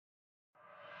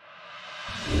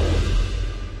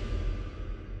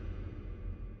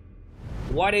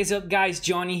What is up, guys?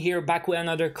 Johnny here, back with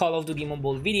another Call of Duty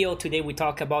Mobile video. Today we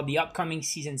talk about the upcoming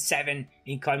Season 7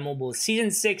 in COD Mobile. Season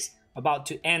 6 about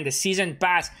to end. The season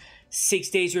pass, 6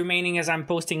 days remaining as I'm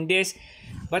posting this.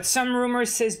 But some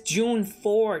rumors says June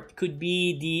 4th could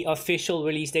be the official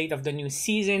release date of the new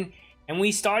season. And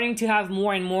we're starting to have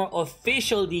more and more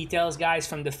official details, guys,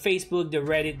 from the Facebook, the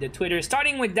Reddit, the Twitter.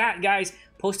 Starting with that, guys,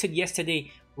 posted yesterday,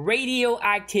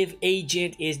 Radioactive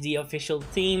Agent is the official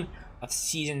theme of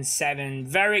Season 7.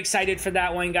 Very excited for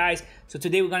that one, guys. So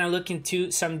today we're going to look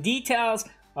into some details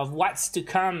of what's to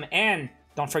come. And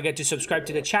don't forget to subscribe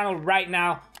to the channel right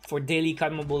now for daily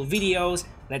COD Mobile videos.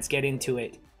 Let's get into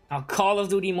it. Now, Call of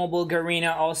Duty Mobile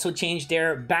Garena also changed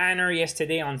their banner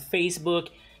yesterday on Facebook.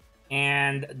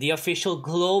 And the official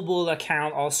global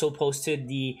account also posted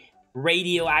the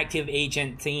Radioactive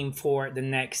Agent theme for the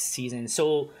next season.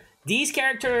 So these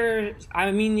characters,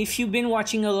 I mean, if you've been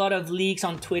watching a lot of leaks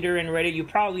on Twitter and Reddit, you've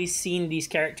probably seen these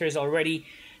characters already.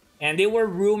 And they were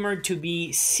rumored to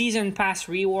be season pass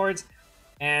rewards.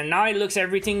 And now it looks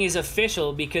everything is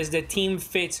official because the team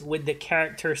fits with the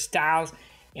character styles.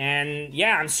 And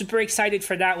yeah, I'm super excited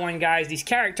for that one, guys. This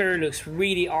character looks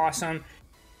really awesome.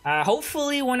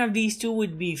 Hopefully one of these two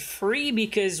would be free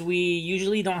because we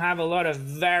usually don't have a lot of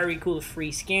very cool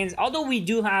free skins. Although we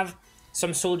do have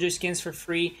some soldier skins for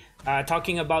free.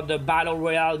 Talking about the Battle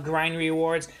Royale grind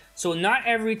rewards. So not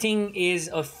everything is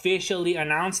officially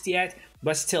announced yet,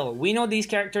 but still, we know these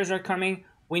characters are coming.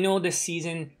 We know the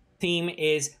season theme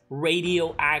is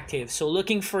radioactive. So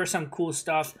looking for some cool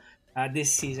stuff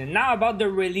this season. Now about the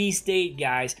release date,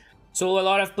 guys. So a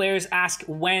lot of players ask,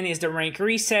 when is the rank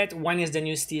reset? When is the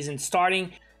new season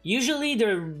starting? Usually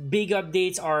the big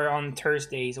updates are on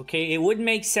Thursdays, okay? It would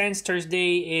make sense.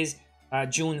 Thursday is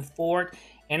June 4th.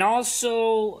 And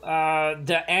also,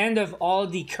 the end of all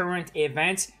the current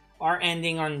events are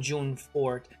ending on June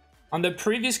 4th. On the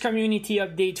previous community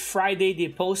update Friday,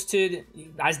 they posted,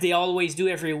 as they always do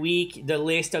every week, the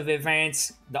list of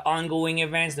events, the ongoing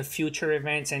events, the future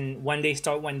events, and when they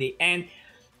start, when they end.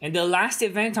 And the last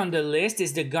event on the list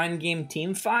is the gun game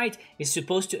team fight. It's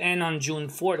supposed to end on June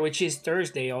 4th, which is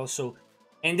Thursday also.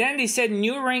 And then they said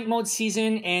new rank mode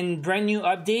season and brand new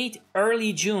update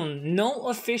early June. No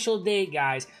official date,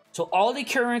 guys. So all the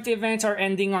current events are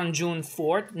ending on June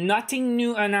 4th. Nothing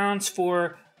new announced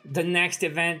for the next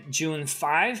event, June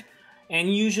 5.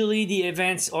 And usually the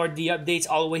events or the updates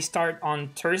always start on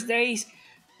Thursdays.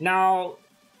 Now,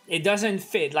 it doesn't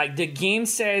fit. Like the game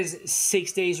says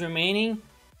 6 days remaining.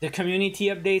 The community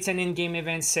updates and in-game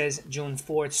events says June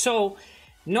 4th. So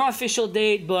no official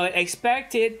date, but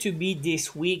expect it to be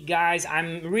this week, guys.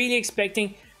 I'm really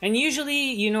expecting, and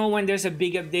usually, you know, when there's a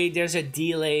big update, there's a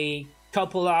delay,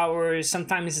 couple hours,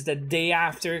 sometimes it's the day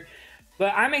after.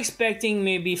 But I'm expecting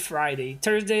maybe Friday,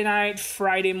 Thursday night,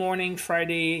 Friday morning,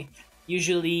 Friday.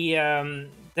 Usually,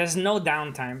 there's no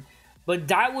downtime, but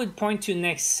that would point to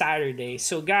next Saturday.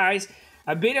 So, guys,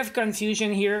 a bit of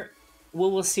confusion here. We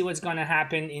will see what's gonna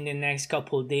happen in the next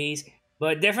couple days.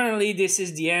 But definitely this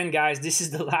is the end, guys. This is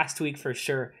the last week for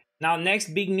sure. Now,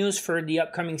 next big news for the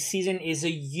upcoming season is a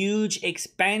huge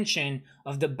expansion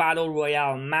of the Battle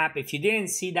Royale map. If you didn't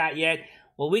see that yet,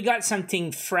 well, we got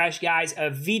something fresh, guys.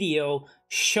 A video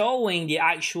showing the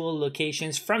actual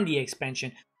locations from the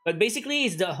expansion. But basically,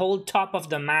 it's the whole top of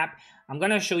the map. I'm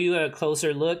gonna show you a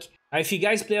closer look. If you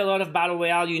guys play a lot of Battle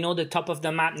Royale, you know the top of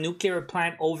the map, Nuclear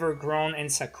Plant, Overgrown,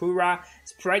 and Sakura.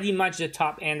 It's pretty much the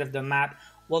top end of the map.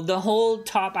 Well, the whole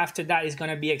top after that is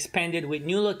going to be expanded with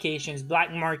new locations,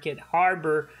 Black Market,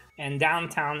 Harbor, and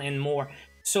Downtown, and more.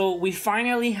 So we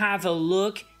finally have a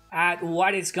look at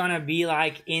what it's going to be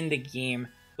like in the game.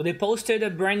 So they posted a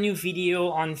brand new video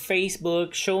on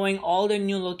Facebook showing all the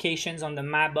new locations on the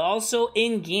map, but also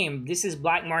in-game. This is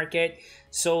Black Market,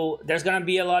 so there's going to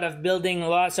be a lot of building,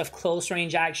 lots of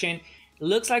close-range action.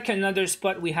 Looks like another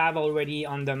spot we have already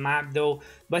on the map though,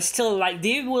 but still, like,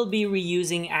 they will be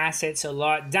reusing assets a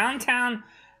lot. Downtown,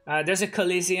 there's a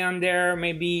Coliseum there,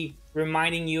 maybe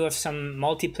reminding you of some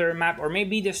multiplayer map, or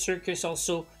maybe the circus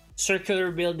also, circular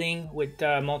building with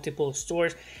multiple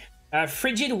stores.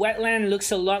 Frigid Wetland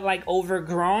looks a lot like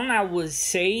Overgrown, I would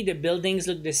say. The buildings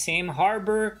look the same.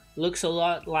 Harbor looks a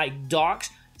lot like Docks,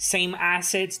 same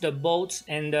assets, the boats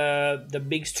and the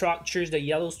big structures, the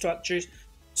yellow structures.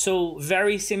 So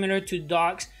very similar to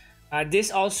Docks. This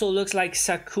also looks like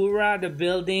Sakura, the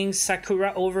buildings,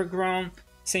 Sakura Overgrown,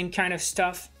 same kind of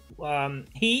stuff.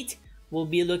 Heat will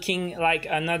be looking like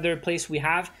another place we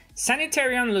have.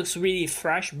 Sanitarium looks really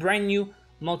fresh, brand new,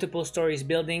 multiple stories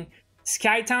building.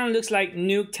 Skytown looks like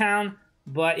Nuketown,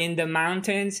 but in the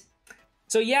mountains.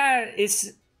 So yeah,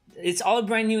 it's all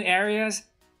brand new areas.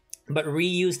 but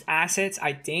reused assets,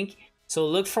 I think. So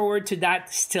look forward to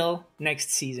that still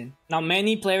next season. Now,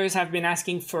 many players have been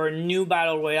asking for a new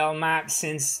Battle Royale map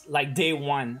since like day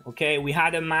one, okay? We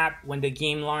had a map when the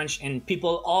game launched and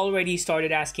people already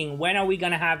started asking, when are we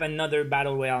gonna have another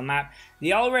Battle Royale map?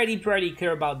 They already pretty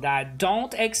clear about that.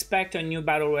 Don't expect a new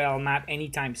Battle Royale map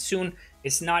anytime soon.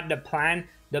 It's not the plan.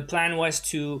 The plan was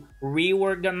to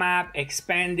rework the map,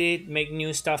 expand it, make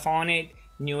new stuff on it,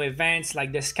 new events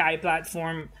like the Sky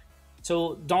platform.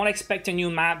 So don't expect a new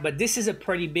map, but this is a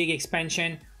pretty big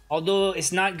expansion. Although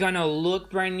it's not gonna look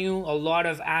brand new, a lot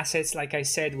of assets, like I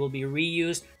said, will be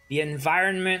reused. The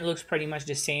environment looks pretty much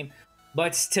the same,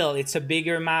 but still, it's a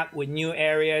bigger map with new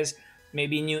areas,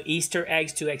 maybe new Easter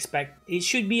eggs to expect. It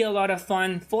should be a lot of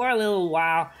fun for a little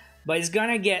while, but it's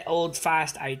gonna get old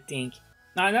fast, I think.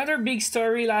 Now, another big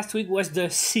story last week was the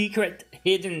secret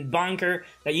hidden bunker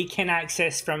that you can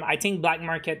access from, I think, Black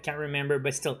Market, can't remember,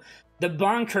 but still. The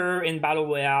bunker in Battle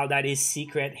Royale that is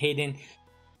secret, hidden.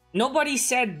 Nobody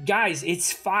said, guys,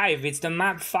 it's 5. It's the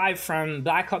map 5 from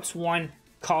Black Ops 1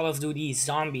 Call of Duty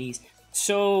Zombies.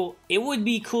 So it would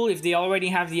be cool if they already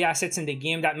have the assets in the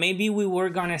game that maybe we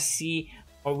were gonna see,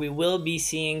 or we will be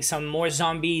seeing some more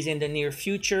zombies in the near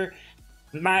future.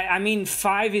 I mean,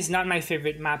 5 is not my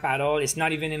favorite map at all. It's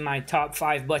not even in my top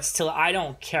 5, but still, I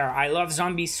don't care. I love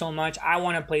zombies so much. I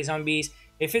want to play zombies.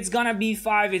 If it's gonna be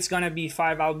 5, it's gonna be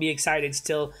 5. I'll be excited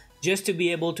still just to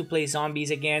be able to play zombies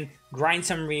again, grind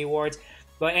some rewards.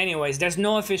 But anyways, there's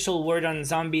no official word on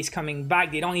zombies coming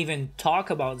back. They don't even talk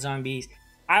about zombies.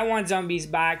 I want zombies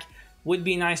back. Would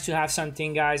be nice to have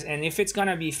something, guys. And if it's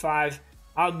gonna be 5,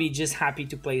 I'll be just happy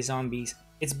to play zombies.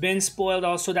 It's been spoiled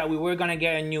also that we were gonna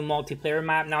get a new multiplayer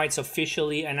map. Now it's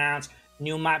officially announced.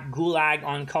 New map Gulag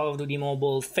on Call of Duty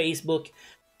Mobile Facebook.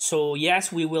 So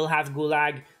yes, we will have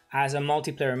Gulag as a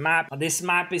multiplayer map. This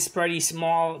map is pretty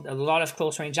small, a lot of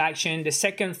close range action. The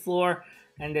second floor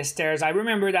and the stairs. I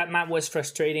remember that map was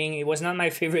frustrating. It was not my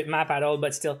favorite map at all,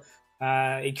 but still,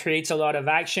 it creates a lot of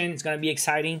action. It's gonna be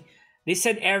exciting. They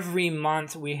said every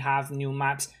month we have new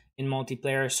maps in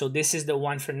multiplayer, so this is the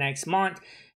one for next month.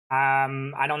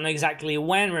 I don't know exactly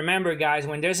when. Remember, guys,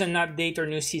 when there's an update or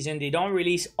new season, they don't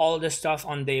release all the stuff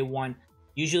on day one.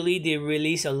 Usually they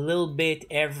release a little bit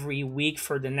every week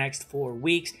for the next 4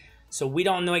 weeks. So we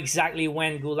don't know exactly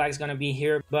when Gulag's gonna be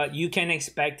here, but you can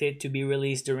expect it to be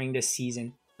released during the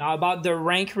season. Now about the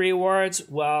rank rewards,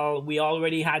 well, we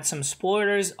already had some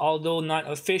spoilers, although not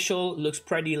official, looks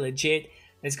pretty legit.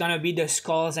 It's gonna be the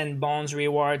Skulls and Bones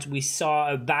rewards. We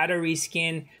saw a battery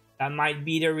skin that might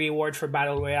be the reward for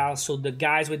Battle Royale. So the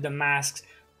guys with the masks,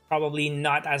 probably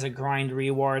not as a grind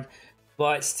reward.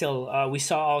 But still, we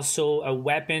saw also a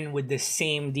weapon with the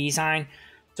same design.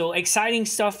 So exciting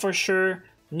stuff for sure.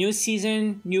 New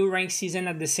season, new rank season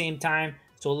at the same time.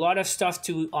 So a lot of stuff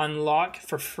to unlock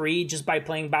for free just by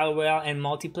playing Battle Royale and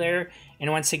multiplayer. And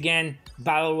once again,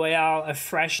 Battle Royale, a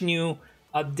fresh new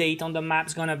update on the map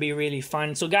is gonna be really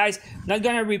fun. So guys, not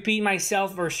gonna repeat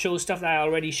myself or show stuff that I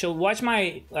already showed. Watch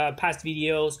my past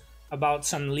videos about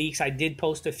some leaks. I did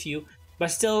post a few. But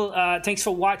still, thanks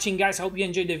for watching, guys. I hope you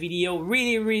enjoyed the video.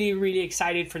 Really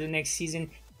excited for the next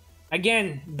season.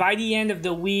 Again, by the end of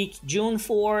the week, June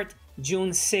 4th,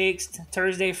 June 6th,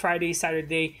 Thursday, Friday,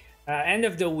 Saturday, end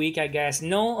of the week, I guess.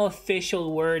 No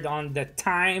official word on the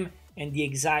time and the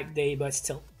exact day, but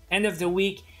still, end of the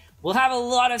week. We'll have a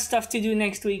lot of stuff to do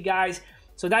next week, guys.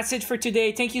 So that's it for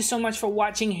today. Thank you so much for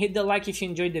watching. Hit the like if you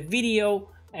enjoyed the video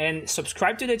and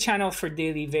subscribe to the channel for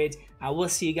daily vids. I will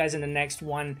see you guys in the next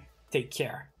one. Take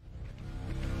care.